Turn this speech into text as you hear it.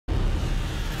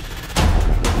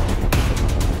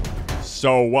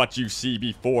So what you see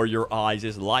before your eyes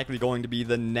is likely going to be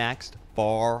the next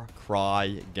Far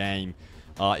Cry game.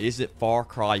 Is it Far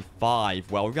Cry 5?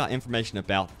 Well, we've got information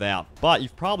about that, but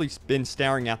you've probably been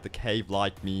staring at the cave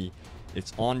like me.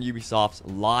 It's on Ubisoft's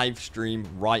live stream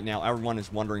right now. Everyone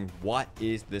is wondering, what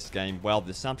is this game? Well, the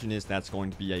assumption is that's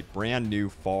going to be a brand new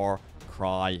Far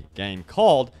Cry game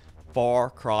called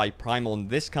Far Cry Primal, and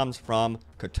this comes from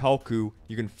Kotaku.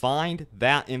 You can find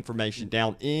that information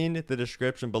down in the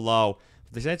description below.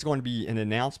 They say it's going to be an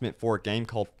announcement for a game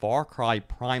called Far Cry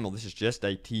Primal. This is just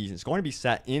a tease. It's going to be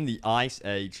set in the Ice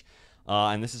Age,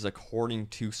 and this is according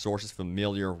to sources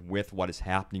familiar with what is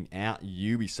happening at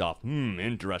Ubisoft.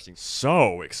 Interesting.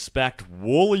 So, expect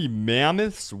woolly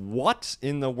mammoths? What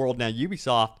in the world? Now,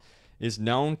 Ubisoft is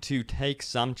known to take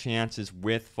some chances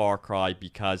with Far Cry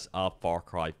because of Far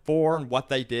Cry 4 and what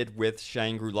they did with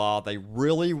Shangri-La. They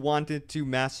really wanted to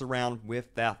mess around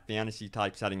with that fantasy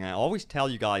type setting. I always tell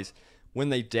you guys, when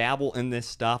they dabble in this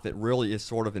stuff, it really is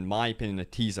sort of, in my opinion, a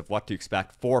tease of what to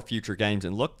expect for future games.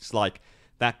 And looks like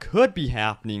that could be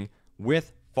happening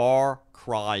with Far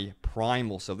Cry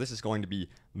Primal. So this is going to be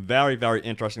very, very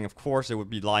interesting. Of course, it would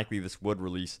be likely this would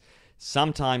release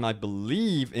sometime, I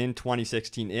believe, in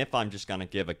 2016. If I'm just going to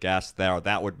give a guess there,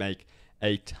 that would make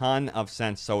a ton of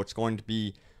sense. So it's going to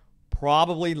be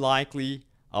probably likely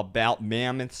about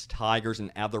mammoths, tigers,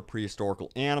 and other prehistorical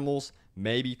animals.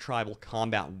 Maybe tribal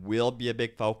combat will be a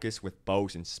big focus with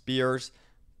bows and spears.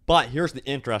 But here's the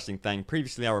interesting thing.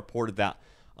 Previously, I reported that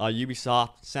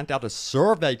Ubisoft sent out a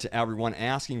survey to everyone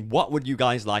asking, what would you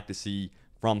guys like to see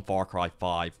from Far Cry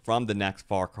 5, from the next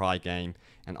Far Cry game?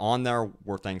 And on there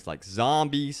were things like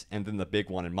zombies, and then the big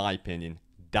one, in my opinion,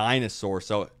 dinosaurs.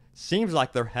 So it seems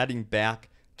like they're heading back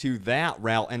to that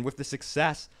route. And with the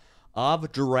success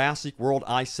of Jurassic World,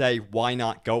 I say, why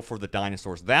not go for the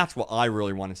dinosaurs? That's what I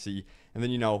really want to see. And then,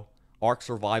 you know, Ark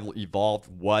Survival Evolved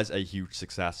was a huge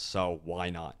success, so why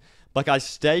not? But guys,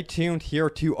 stay tuned here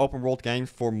to Open World Games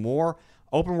for more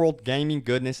open world gaming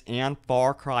goodness and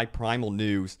Far Cry Primal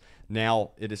news.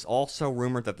 Now, it is also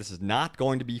rumored that this is not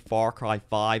going to be Far Cry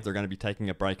 5. They're going to be taking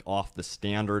a break off the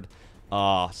standard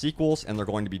sequels, and they're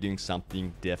going to be doing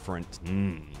something different.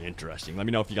 Interesting. Let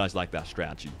me know if you guys like that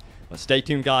strategy. But stay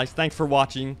tuned, guys. Thanks for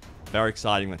watching. Very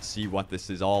exciting. Let's see what this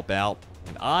is all about.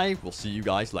 And I will see you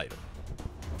guys later.